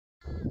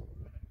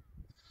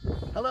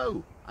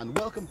Hello and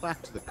welcome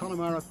back to the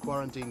Connemara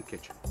Quarantine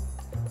Kitchen.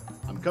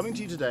 I'm coming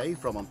to you today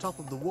from on top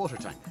of the water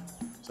tank.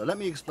 So let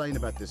me explain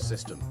about this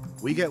system.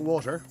 We get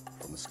water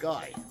from the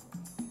sky.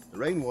 The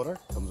rainwater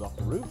comes off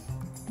the roof,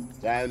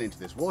 down into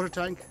this water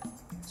tank,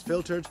 it's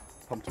filtered,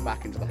 pumped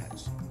back into the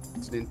house.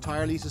 It's an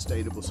entirely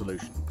sustainable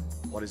solution.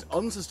 What is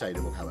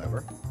unsustainable,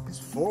 however, is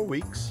 4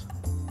 weeks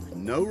with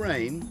no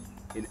rain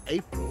in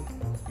April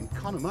in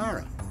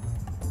Connemara.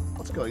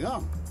 What's going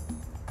on?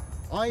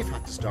 I've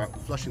had to start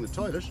flushing the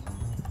toilet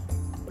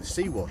with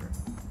seawater.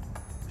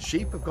 The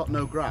sheep have got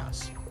no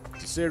grass.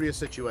 It's a serious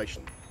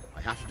situation.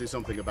 I have to do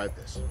something about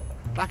this.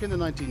 Back in the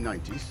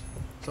 1990s,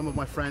 some of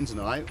my friends and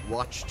I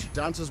watched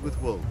Dances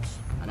with Wolves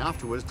and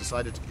afterwards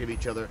decided to give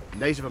each other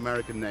Native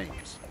American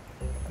names.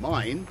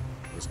 Mine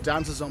was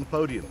Dances on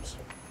Podiums.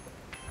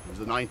 It was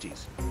the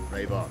 90s,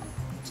 rave on.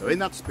 So in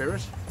that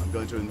spirit, I'm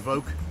going to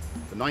invoke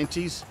the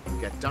 90s and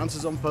get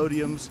Dances on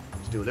Podiums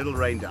to do a little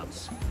rain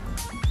dance.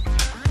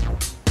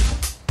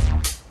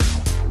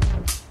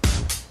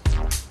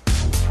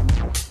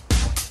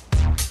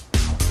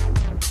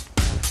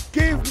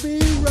 Give me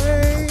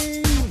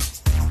rain!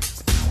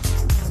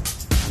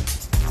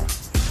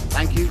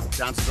 Thank you,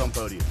 Dances on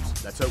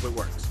Podiums. Let's hope it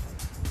works.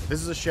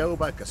 This is a show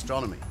about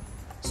gastronomy.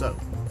 So,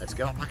 let's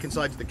get back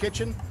inside to the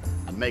kitchen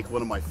and make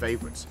one of my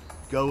favourites,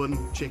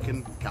 Goan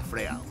Chicken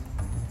Cafreal.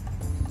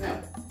 Now,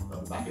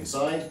 welcome back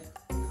inside.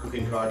 The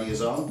cooking cardy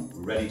is on,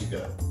 we're ready to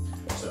go.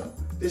 So,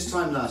 this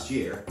time last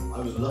year, I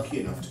was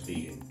lucky enough to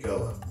be in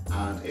Goa,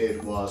 and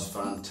it was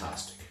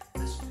fantastic,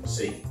 as you can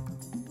see.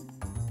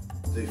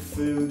 The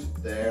food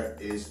there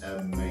is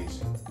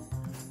amazing.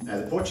 Now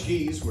the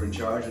Portuguese were in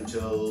charge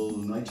until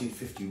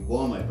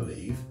 1951, I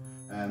believe.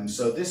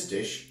 So this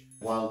dish,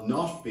 while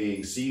not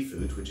being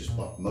seafood, which is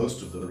what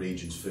most of the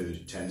region's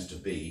food tends to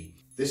be,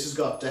 this has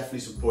got definitely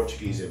some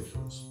Portuguese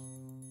influence.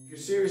 If you're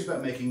serious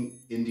about making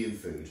Indian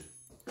food,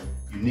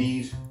 you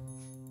need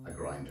a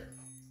grinder,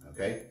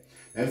 okay?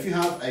 Now if you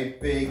have a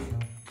big,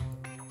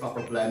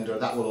 proper blender,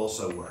 that will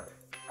also work.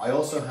 I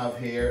also have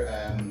here,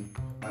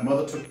 my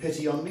mother took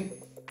pity on me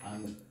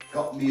and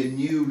got me a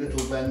new little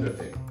blender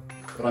thing,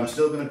 but I'm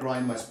still going to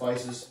grind my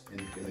spices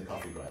in the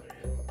coffee grinder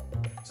here.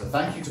 So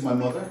thank you to my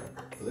mother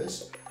for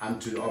this, and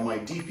to my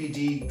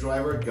DPD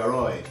driver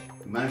Garoid,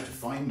 who managed to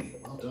find me.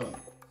 Well done.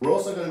 We're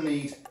also going to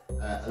need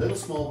a little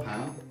small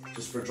pan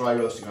just for dry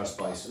roasting our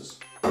spices,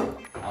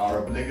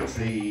 our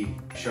obligatory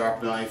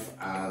sharp knife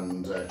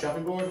and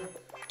chopping board,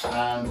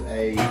 and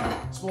a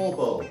small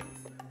bowl.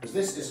 Because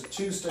this is a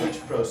two-stage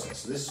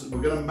process.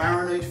 We're going to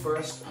marinate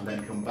first and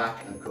then come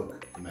back and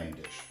cook the main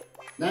dish.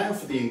 Now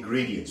for the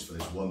ingredients for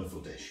this wonderful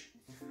dish.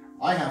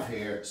 I have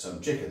here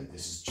some chicken.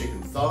 This is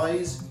chicken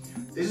thighs.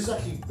 This is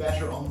actually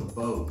better on the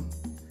bone,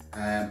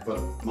 but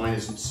mine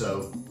isn't,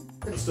 so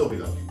it'll still be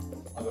lovely.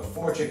 I've got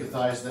 4 chicken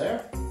thighs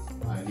there.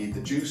 I need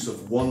the juice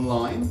of 1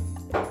 lime.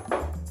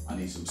 I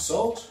need some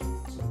salt,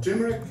 some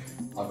turmeric.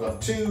 I've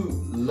got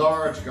 2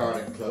 large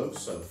garlic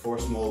cloves, so 4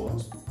 small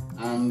ones,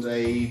 and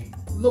a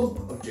lump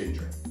of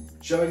ginger.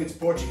 Showing its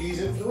Portuguese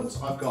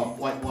influence, I've got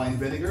white wine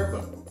vinegar,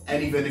 but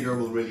any vinegar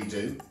will really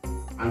do.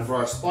 And for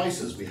our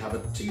spices, we have a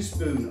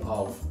teaspoon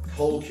of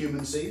whole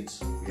cumin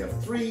seeds, we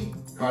have 3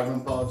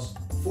 cardamom pods,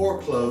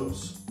 4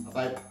 cloves,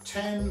 about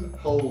 10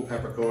 whole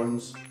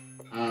peppercorns,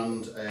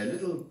 and a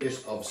little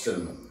bit of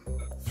cinnamon,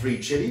 3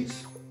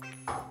 chilies,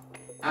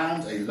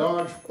 and a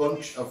large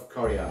bunch of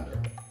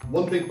coriander.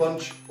 1 big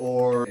bunch,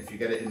 or if you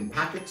get it in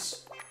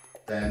packets,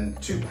 then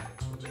 2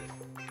 packets will do.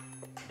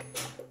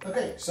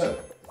 Okay, so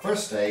the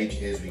first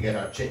stage is we get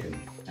our chicken.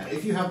 Now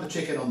if you have the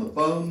chicken on the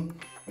bone,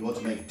 you want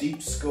to make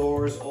deep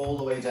scores all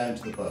the way down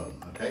to the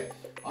bone, okay?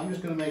 I'm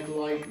just going to make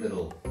light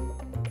little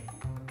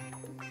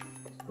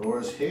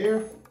scores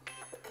here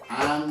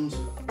and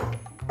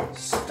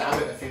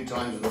stab it a few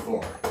times with a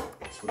fork.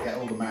 So we'll get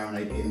all the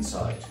marinade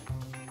inside.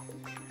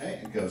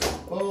 Okay, it goes in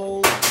the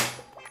bowl.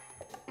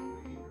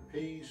 We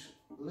repeat,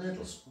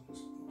 little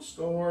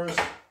scores.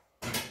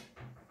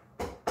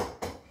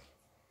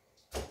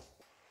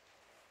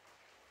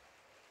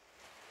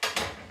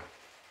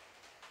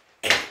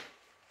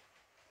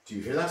 Do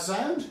you hear that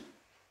sound?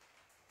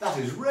 That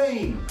is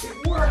rain.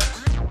 It worked.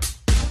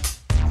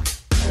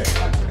 Okay,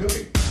 back to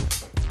cooking.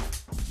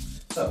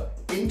 So,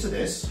 into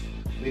this,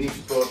 we need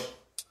to put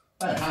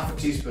about half a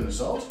teaspoon of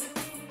salt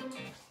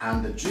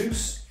and the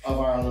juice of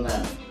our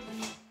lemon.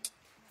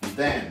 And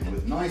then,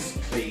 with nice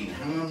clean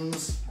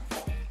hands,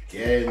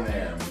 get in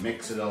there and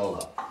mix it all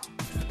up.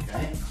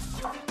 Okay?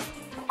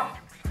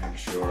 Make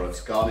sure it's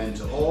gone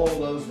into all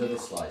those little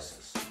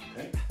slices.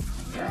 Okay?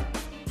 There.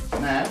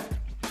 Now,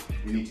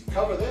 we need to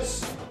cover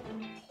this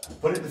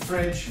and put it in the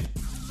fridge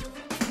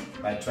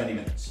about 20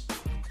 minutes.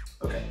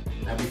 Okay,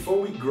 now before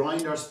we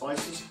grind our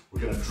spices,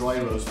 we're going to dry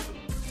roast them.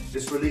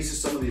 This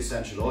releases some of the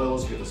essential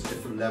oils, gives us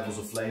different levels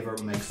of flavour,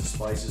 makes the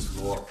spices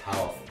more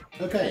powerful.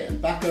 Okay, and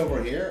back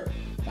over here,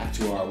 back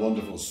to our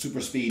wonderful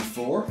Super Speed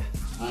 4,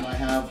 and I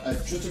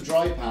have just a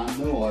dry pan,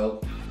 no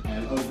oil,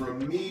 over a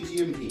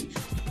medium heat.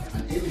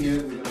 And in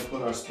here we're going to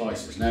put our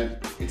spices. Now,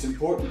 it's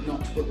important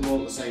not to put them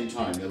all at the same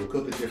time, they will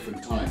cook at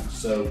different times.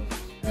 So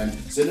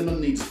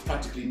Cinnamon needs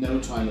practically no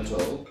time at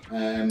all,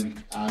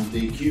 and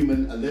the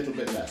cumin a little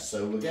bit less.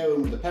 So we'll go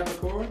in with the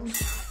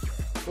peppercorns,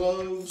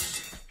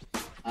 cloves,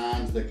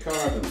 and the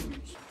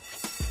cardamoms.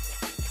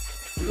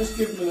 And just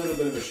give them a little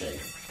bit of a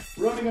shake.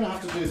 We're only going to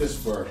have to do this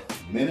for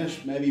a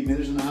minute, maybe a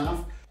minute and a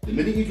half. The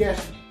minute you get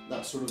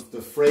that sort of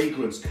the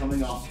fragrance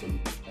coming off them,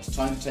 it's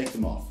time to take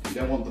them off. You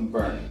don't want them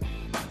burning.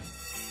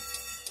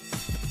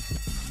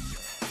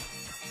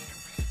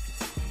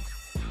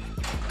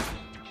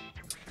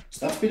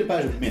 So that's been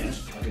about a minute.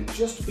 I can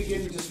just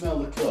begin to smell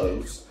the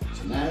cloves.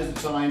 So now's the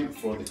time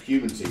for the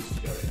cumin seeds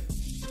to go in.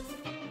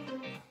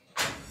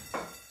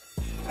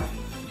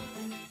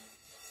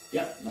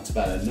 Yep, that's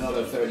about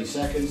another 30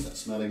 seconds. That's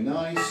smelling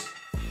nice.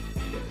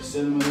 Get the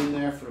cinnamon in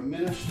there for a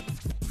minute.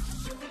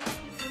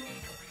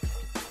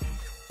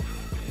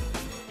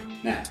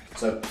 Now,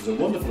 so there's a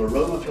wonderful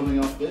aroma coming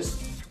off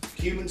this.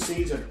 Cumin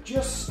seeds are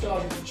just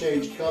starting to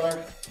change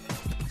colour.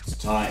 It's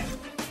time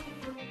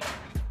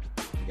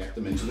to get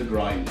them into the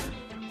grinder.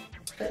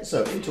 Okay,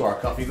 so into our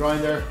coffee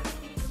grinder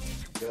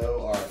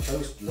go our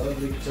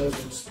lovely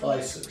toasted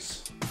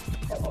spices.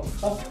 Up on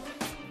top.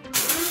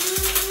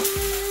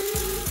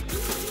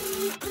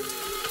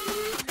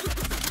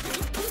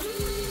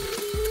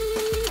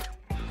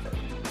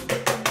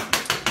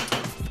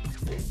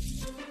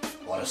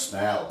 What a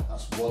smell,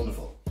 that's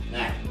wonderful.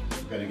 Now,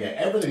 we're going to get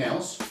everything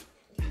else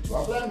into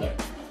our blender.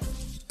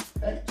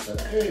 Okay, so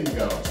in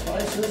go our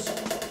spices.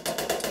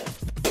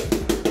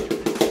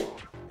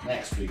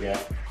 Next we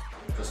get,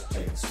 just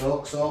take the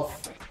stalks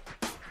off,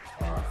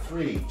 our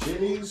 3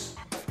 chilies.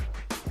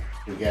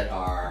 We get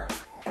our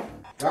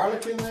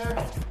garlic in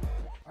there,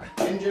 our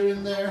ginger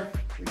in there.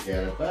 We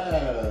get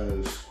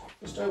about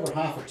just over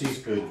half a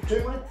teaspoon of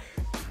turmeric,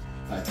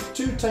 and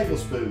 2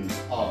 tablespoons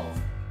of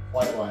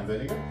white wine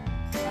vinegar,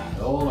 and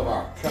all of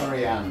our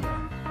coriander.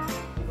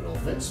 Hope it all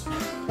fits.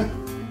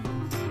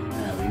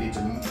 Now we need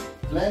to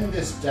blend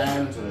this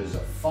down until it is a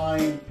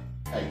fine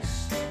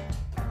paste.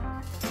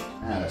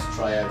 Now let's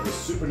try out this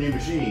super new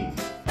machine.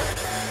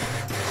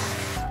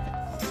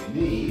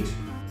 We need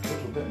a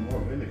little bit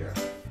more vinegar.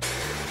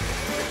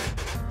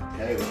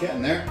 Okay, we're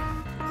getting there.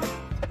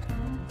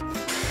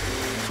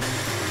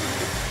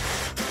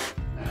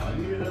 Now I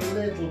need a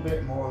little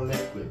bit more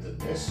liquid than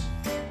this.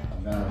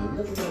 I'm going to have a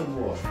little bit of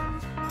water.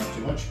 Not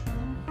too much.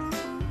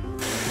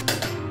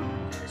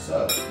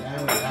 So now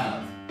we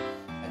have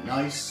a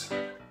nice,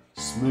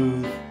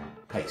 smooth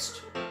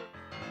paste.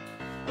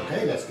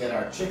 Okay, let's get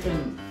our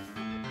chicken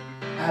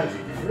out of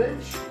the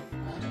fridge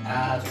and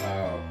add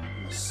our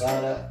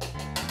masala to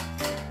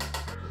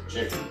the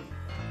chicken.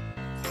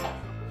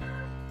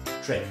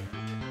 Trick,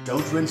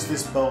 don't rinse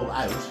this bowl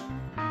out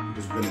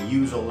because we're going to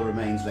use all the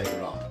remains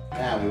later on.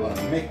 Now we want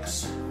to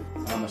mix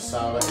our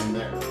masala in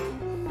there.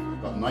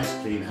 We've got nice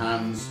clean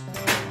hands.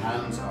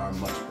 Hands are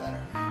much better.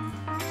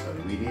 So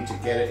we need to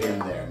get it in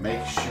there.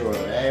 Make sure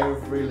that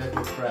every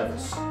little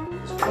crevice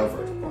is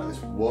covered by this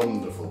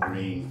wonderful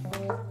green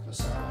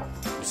masala.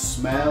 The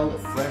smell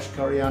of fresh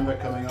coriander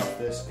coming off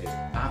this is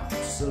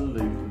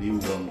absolutely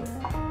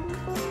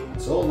wonderful.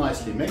 It's all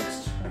nicely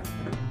mixed.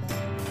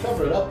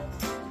 Cover it up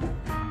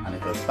and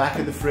it goes back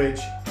in the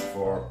fridge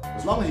for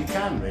as long as you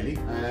can, really.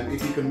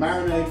 If you can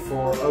marinate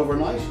for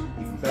overnight,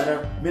 even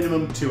better.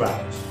 Minimum 2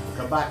 hours. We'll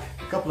come back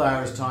a couple of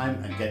hours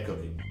time and get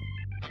cooking.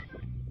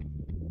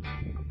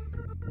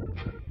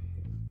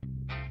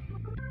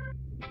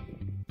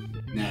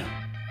 Now,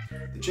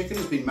 the chicken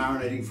has been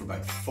marinating for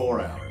about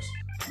 4 hours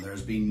and there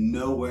has been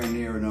nowhere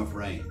near enough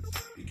rain.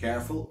 Be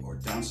careful or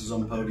dancers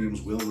on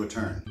podiums will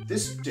return.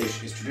 This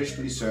dish is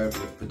traditionally served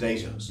with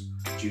potatoes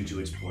due to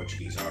its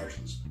Portuguese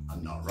origins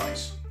and not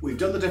rice. We've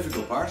done the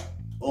difficult part.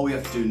 All we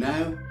have to do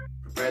now,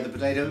 prepare the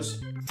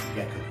potatoes and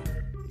get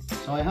cooking.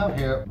 So I have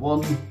here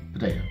 1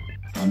 potato.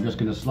 I'm just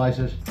going to slice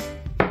it.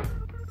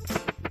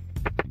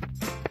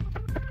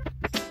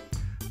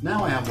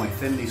 Now I have my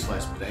thinly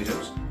sliced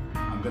potatoes.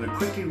 I'm going to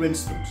quickly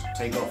rinse them to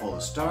take off all the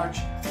starch,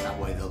 that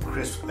way they'll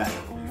crisp better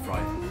when we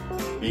fry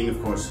them. Being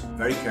of course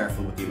very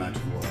careful with the amount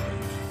of water I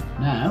use.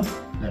 Now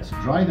let's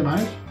dry them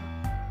out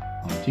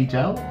on a tea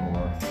towel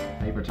or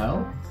paper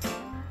towel,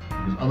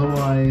 because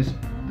otherwise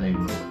they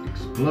will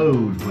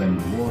explode when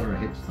the water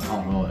hits the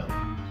hot oil.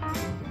 So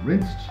keep them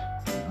rinsed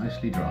and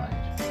nicely dried.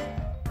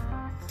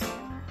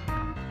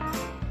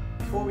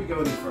 Before we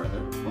go any further,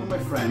 one of my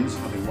friends,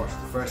 having watched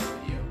the first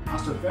video,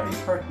 asked a very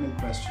pertinent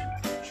question.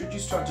 Should you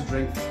start to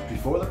drink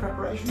before the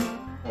preparation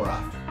or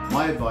after?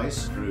 My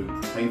advice, through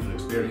painful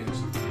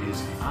experience,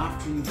 is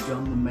after you've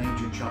done the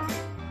major chopping.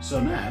 So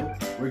now,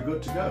 we're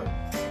good to go.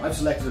 I've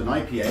selected an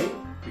IPA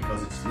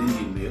because it's an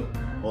Indian meal,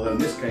 although in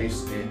this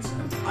case it's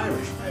an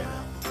Irish pale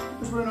ale,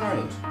 because we're in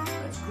Ireland.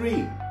 It's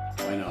green,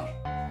 why not?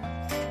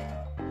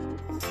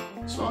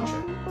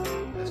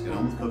 Cilantro. Let's get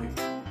on with cooking.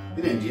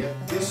 In India,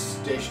 this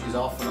dish is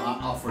often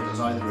offered as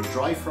either a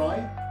dry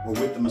fry or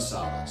with the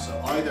masala. So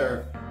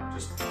either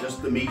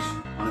just the meat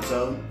on its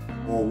own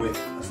or with,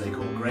 as they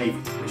call, gravy,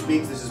 which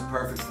means this is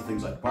perfect for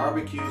things like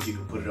barbecues. You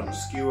can put it on a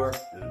skewer,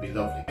 it'll be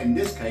lovely. In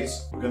this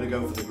case, we're going to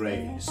go for the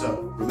gravy.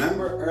 So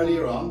remember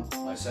earlier on,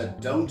 I I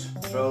said don't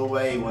throw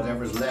away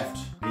whatever's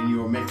left in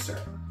your mixer.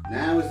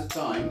 Now is the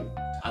time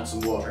to add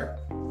some water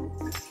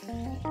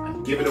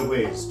and give it a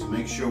whiz to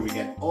make sure we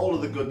get all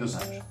of the goodness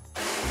out.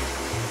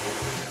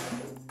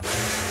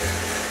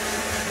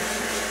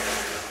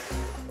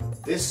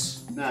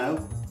 This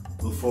now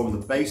will form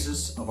the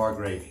basis of our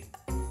gravy.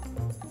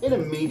 In a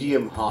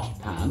medium hot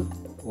pan,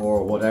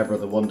 or whatever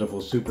the wonderful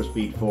Super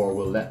Speed 4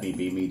 will let me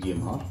be medium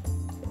hot,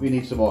 we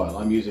need some oil.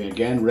 I'm using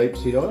again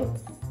rapeseed oil.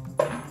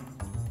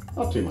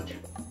 Not too much,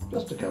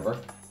 just to cover,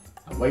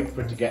 and wait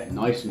for it to get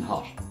nice and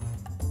hot.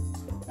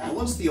 Now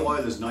once the oil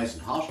is nice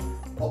and hot,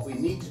 what we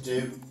need to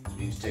do is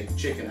we need to take the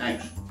chicken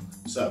out.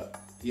 So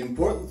the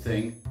important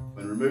thing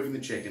when removing the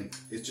chicken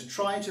is to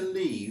try to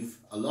leave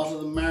a lot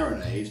of the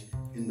marinade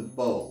in the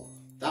bowl.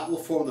 That will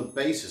form the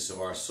basis of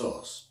our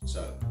sauce.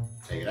 So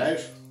take it out,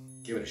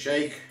 give it a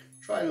shake,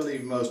 try to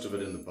leave most of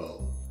it in the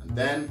bowl, and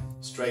then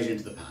straight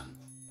into the pan.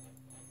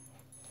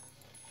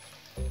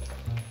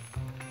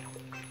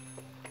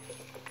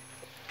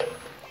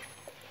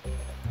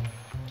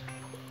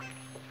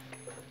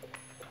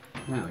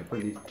 Now we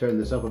probably need to turn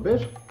this up a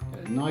bit, get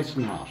it nice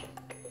and hot.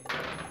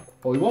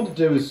 What we want to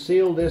do is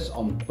seal this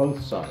on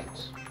both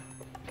sides.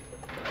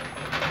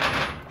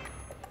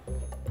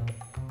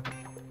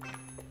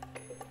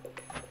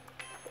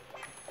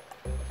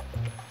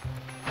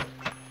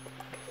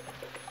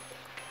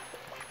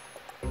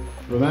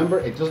 Remember,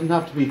 it doesn't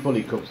have to be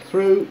fully cooked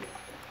through,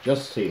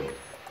 just sealed.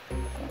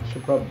 That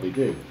should probably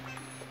do.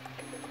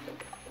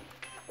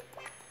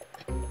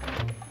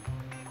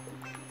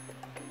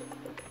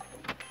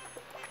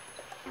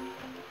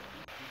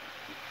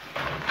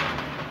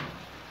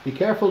 Be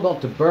careful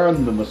not to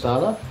burn the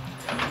masala,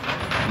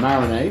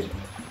 marinade.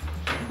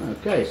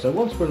 Okay, so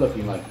once we're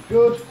looking like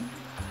good,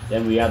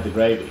 then we add the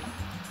gravy.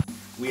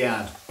 We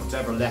add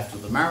whatever left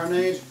of the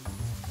marinade,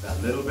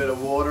 that little bit of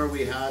water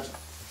we had,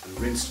 and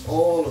rinsed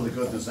all of the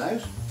goodness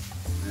out.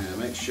 Now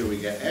make sure we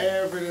get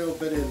every little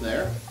bit in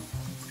there.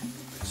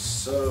 It's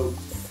so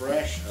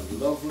fresh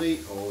and lovely,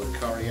 all the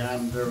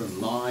coriander and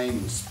lime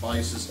and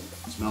spices.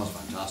 It smells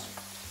fantastic.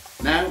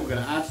 Now we're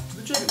going to add to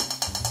the chicken.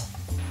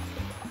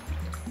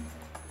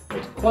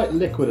 It's quite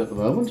liquid at the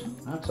moment.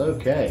 That's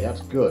okay,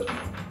 that's good.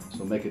 So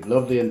we'll make it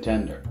lovely and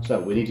tender.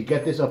 So we need to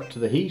get this up to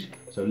the heat,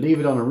 so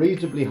leave it on a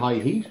reasonably high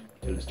heat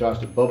till it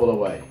starts to bubble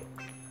away.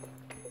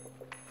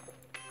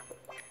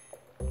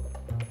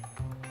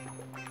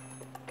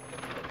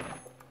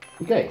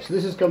 Okay, so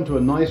this has come to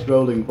a nice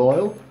rolling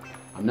boil.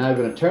 I'm now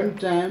going to turn it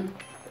down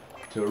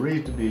to a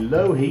reasonably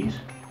low heat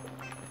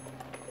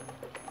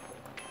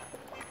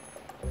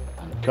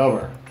and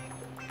cover.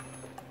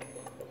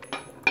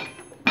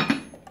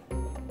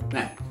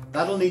 Now,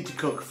 that'll need to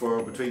cook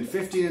for between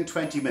 15 and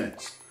 20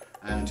 minutes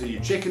until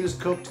your chicken is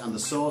cooked and the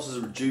sauce is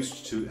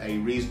reduced to a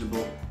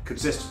reasonable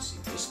consistency,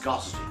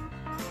 viscosity.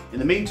 In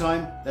the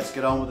meantime, let's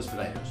get on with the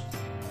potatoes.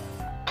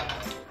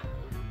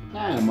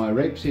 Now my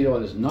rapeseed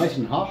oil is nice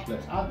and hot,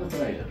 let's add the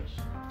potatoes.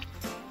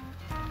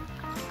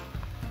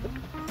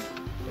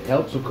 It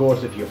helps of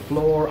course if your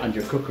floor and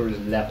your cooker is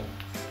level.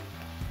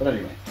 But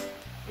anyway,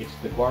 it's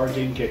the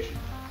quarantine kitchen.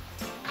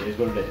 It is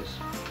what it is.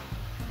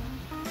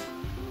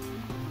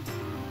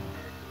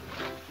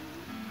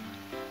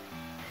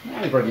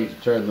 Now you probably need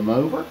to turn them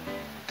over.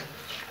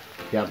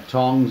 If you have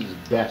tongs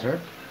it's better,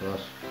 but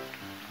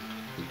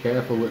be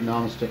careful with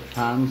non-stick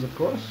pans of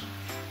course.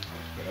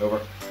 Get over.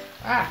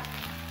 Ah!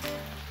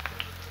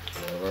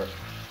 Over.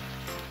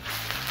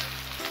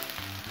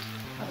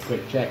 Have a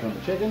quick check on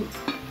the chicken.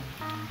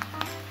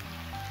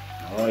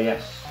 Oh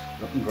yes,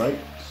 looking great,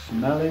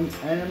 smelling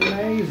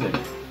amazing.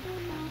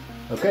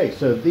 Okay,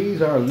 so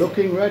these are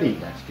looking ready.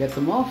 Let's get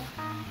them off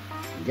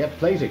and get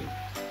plating.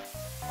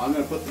 I'm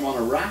going to put them on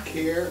a rack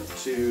here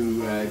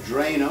to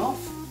drain off.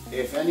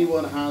 If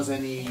anyone has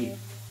any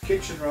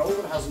kitchen roll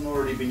that hasn't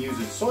already been used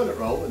as toilet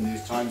roll in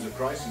these times of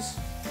crisis,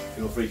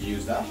 feel free to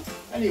use that.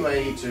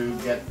 Anyway, to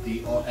get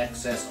the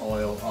excess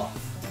oil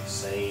off,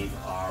 save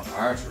our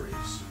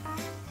arteries.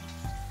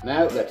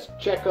 Now let's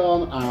check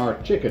on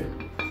our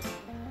chicken.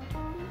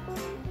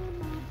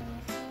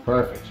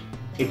 Perfect.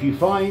 If you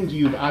find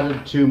you've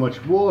added too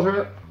much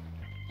water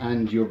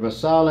and your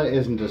masala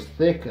isn't as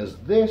thick as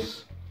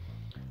this,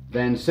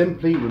 then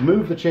simply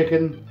remove the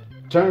chicken,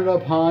 turn it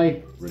up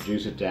high,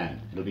 reduce it down.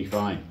 It'll be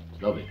fine.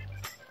 It's lovely.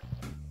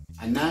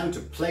 And now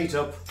to plate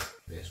up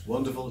this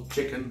wonderful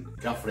chicken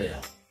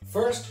cafreal.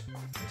 First,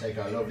 we take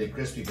our lovely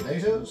crispy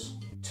potatoes,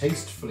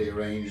 tastefully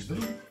arrange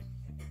them.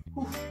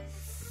 Whew.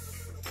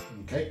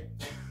 Okay,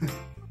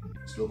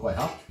 still quite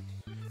hot.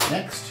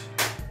 Next,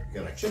 we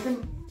get our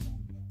chicken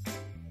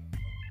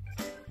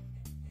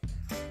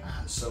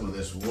and some of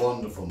this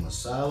wonderful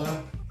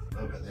masala.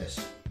 Look at this.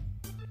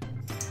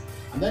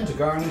 And then to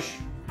garnish,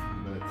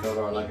 I'm going to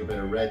cover like a bit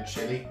of red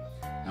chili.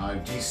 Now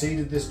I've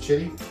de-seeded this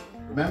chili.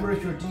 Remember,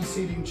 if you're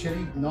de-seeding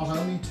chili, not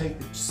only take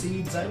the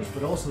seeds out,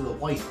 but also the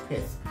white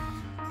pith.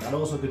 That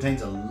also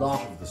contains a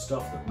lot of the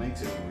stuff that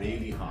makes it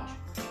really hot.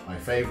 My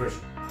favourite,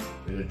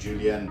 a bit of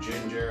julienne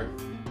ginger,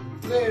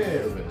 a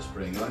little bit of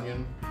spring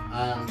onion,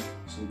 and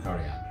some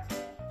coriander.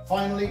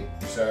 Finally,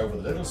 we serve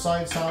with a little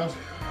side salad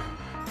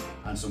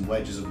and some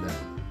wedges of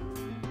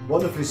lemon.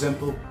 Wonderfully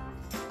simple,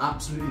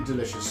 absolutely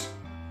delicious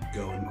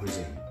Goan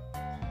cuisine.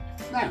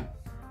 Now,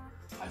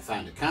 I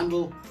found a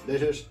candle,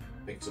 lit it,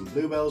 picked some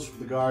bluebells from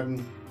the garden,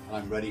 and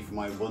I'm ready for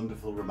my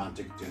wonderful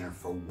romantic dinner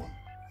for one.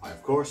 I,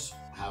 of course,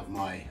 have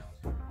my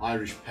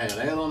Irish Pale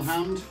Ale on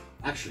hand.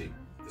 Actually,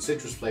 the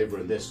citrus flavour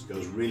in this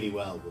goes really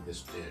well with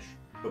this dish.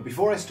 But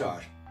before I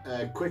start,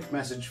 a quick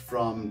message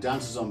from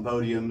Dancers on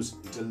Podiums.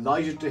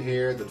 Delighted to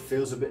hear that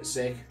Feels a Bit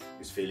Sick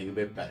is feeling a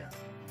bit better.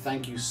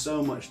 Thank you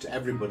so much to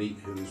everybody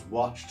who's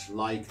watched,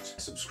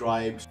 liked,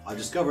 subscribed. I've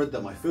discovered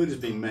that my food is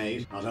being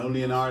made not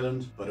only in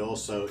Ireland, but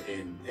also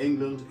in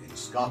England, in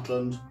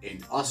Scotland,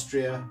 in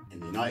Austria,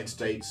 in the United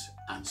States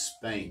and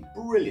Spain.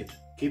 Brilliant.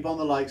 Keep on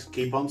the likes,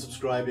 keep on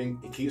subscribing.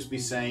 It keeps me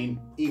sane,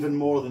 even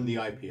more than the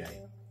IPA.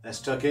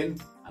 Let's tuck in,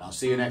 and I'll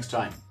see you next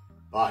time.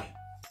 Bye.